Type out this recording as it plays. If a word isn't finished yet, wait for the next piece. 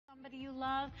you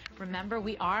love. Remember,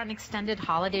 we are an extended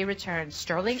holiday return.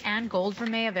 Sterling and gold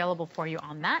vermeil available for you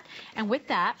on that. And with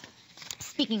that,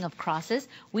 speaking of crosses,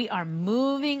 we are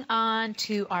moving on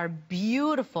to our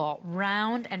beautiful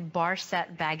round and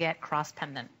BarSet Baguette cross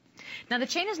pendant. Now, the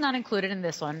chain is not included in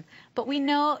this one, but we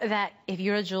know that if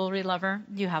you're a jewelry lover,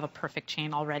 you have a perfect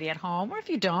chain already at home, or if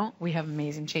you don't, we have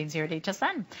amazing chains here at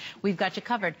HSN. We've got you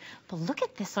covered. But look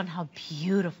at this one, how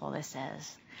beautiful this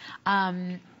is.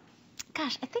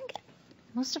 Gosh, I think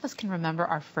most of us can remember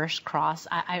our first cross.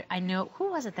 I know,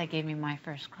 who was it that gave me my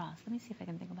first cross? Let me see if I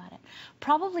can think about it.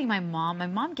 Probably my mom. My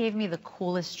mom gave me the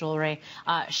coolest jewelry.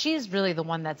 She's really the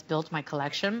one that's built my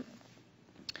collection.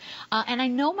 And I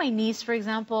know my niece, for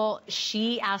example,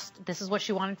 she asked, this is what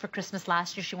she wanted for Christmas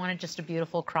last year. She wanted just a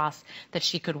beautiful cross that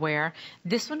she could wear.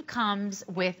 This one comes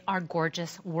with our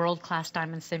gorgeous world-class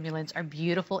diamond simulants, our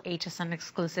beautiful HSN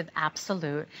exclusive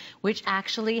Absolute, which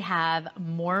actually have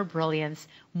more brilliance,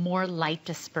 more light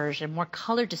dispersion, more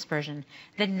color dispersion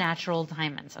than natural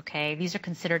diamonds, okay? These are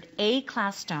considered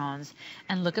A-class stones.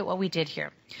 And look at what we did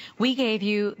here. We gave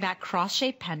you that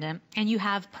cross-shaped pendant, and you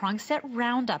have prong set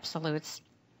round absolutes.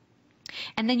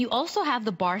 And then you also have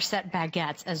the BarSet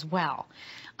Baguettes as well.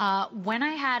 When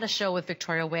I had a show with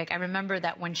Victoria Wick, I remember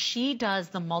that when she does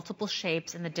the multiple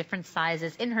shapes and the different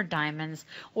sizes in her diamonds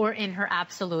or in her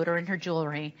absolute or in her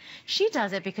jewelry, she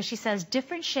does it because she says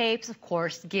different shapes, of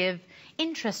course, give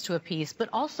interest to a piece, but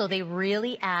also they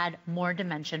really add more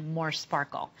dimension, more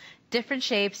sparkle. Different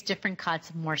shapes, different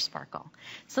cuts, more sparkle.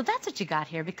 So that's what you got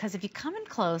here, because if you come in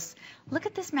close, look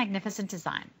at this magnificent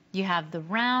design. You have the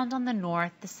round on the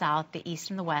north, the south, the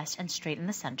east, and the west, and straight in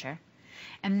the center.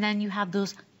 And then you have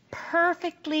those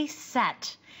perfectly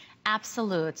set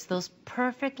absolutes, those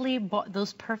perfect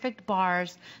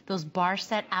bars, those bar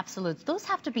set absolutes. Those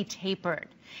have to be tapered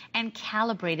and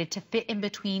calibrated to fit in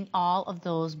between all of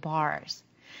those bars.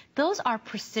 Those are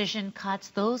precision cuts.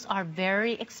 Those are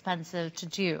very expensive to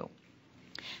do.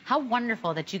 How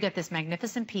wonderful that you get this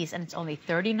magnificent piece, and it's only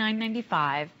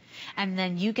 $39.95, and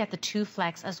then you get the two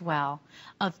flex as well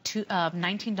of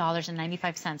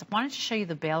 $19.95. I wanted to show you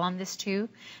the bail on this too.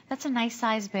 That's a nice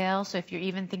size bail, so if you're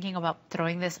even thinking about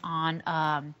throwing this on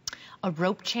a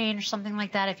rope chain or something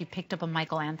like that, if you picked up a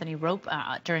Michael Anthony rope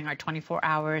during our 24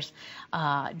 hours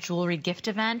jewelry gift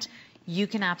event, you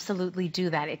can absolutely do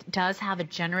that. It does have a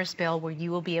generous bail where you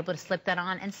will be able to slip that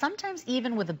on, and sometimes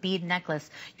even with a bead necklace,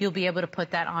 you'll be able to put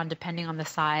that on depending on the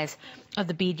size of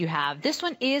the bead you have. This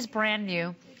one is brand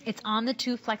new. It's on the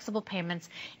two flexible payments.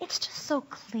 It's just so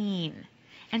clean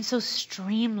and so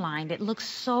streamlined. It looks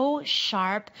so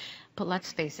sharp, but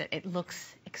let's face it, it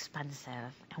looks expensive,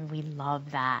 and we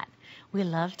love that. We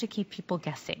love to keep people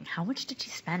guessing. How much did she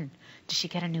spend? Did she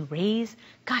get a new raise?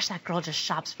 Gosh, that girl just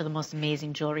shops for the most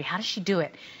amazing jewelry. How does she do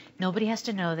it? Nobody has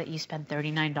to know that you spent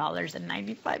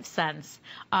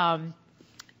 $39.95.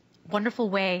 Wonderful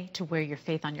way to wear your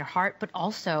faith on your heart, but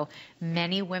also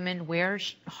many women wear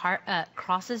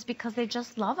crosses because they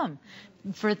just love them.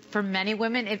 For many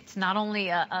women, it's not only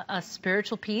a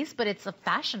spiritual piece, but it's a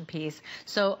fashion piece.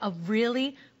 So a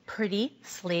really pretty,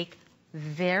 sleek,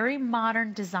 very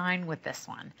modern design with this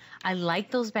one. I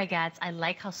like those baguettes. I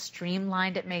like how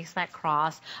streamlined it makes that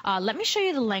cross. Let me show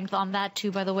you the length on that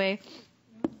too, by the way.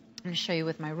 I'm going to show you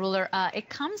with my ruler. It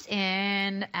comes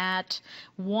in at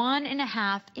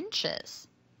 1.5 inches,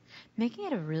 making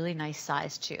it a really nice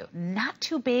size too. Not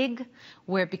too big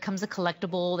where it becomes a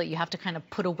collectible that you have to kind of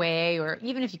put away, or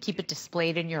even if you keep it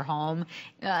displayed in your home.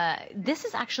 This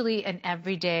is actually an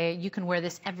everyday, you can wear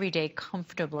this every day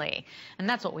comfortably. And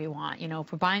that's what we want. You know,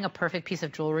 if we're buying a perfect piece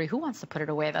of jewelry, who wants to put it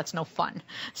away? That's no fun.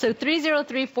 So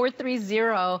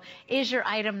 303430 is your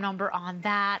item number on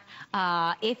that.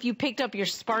 If you picked up your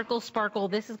Sparkle,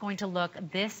 this is going to look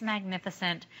this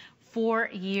magnificent for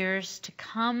years to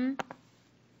come.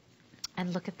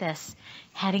 And look at this.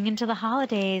 Heading into the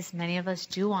holidays, many of us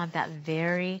do want that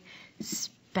very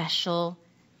special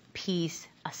piece,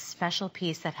 a special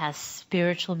piece that has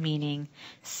spiritual meaning,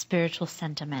 spiritual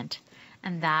sentiment.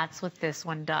 And that's what this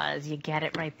one does. You get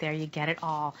it right there. You get it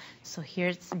all. So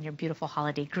here's in your beautiful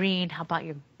holiday green. How about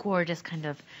your gorgeous kind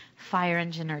of fire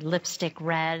engine or lipstick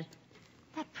red?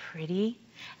 Isn't that pretty?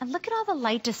 And look at all the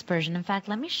light dispersion. In fact,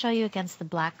 let me show you against the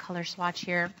black color swatch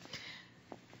here.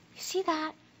 You see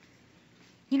that?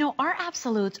 You know, our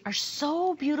absolutes are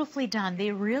so beautifully done.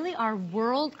 They really are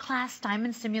world-class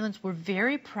diamond simulants. We're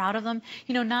very proud of them.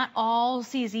 You know, not all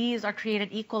CZs are created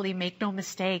equally, make no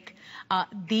mistake.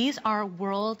 These are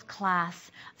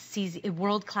world-class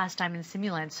diamond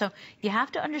simulants. So you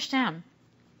have to understand,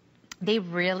 They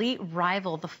really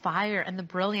rival the fire and the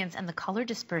brilliance and the color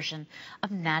dispersion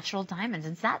of natural diamonds.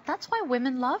 And that's why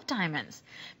women love diamonds.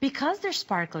 Because they're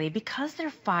sparkly, because they're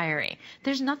fiery.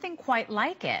 There's nothing quite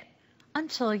like it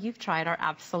until you've tried our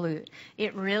Absolute.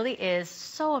 It really is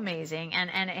so amazing,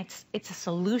 and it's a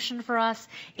solution for us.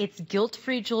 It's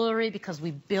guilt-free jewelry because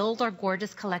we build our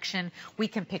gorgeous collection. We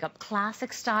can pick up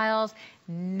classic styles,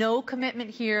 no commitment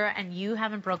here, and you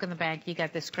haven't broken the bank. You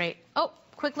got this great... Oh,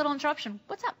 quick little interruption.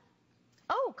 What's up?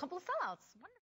 Oh, a couple of sellouts.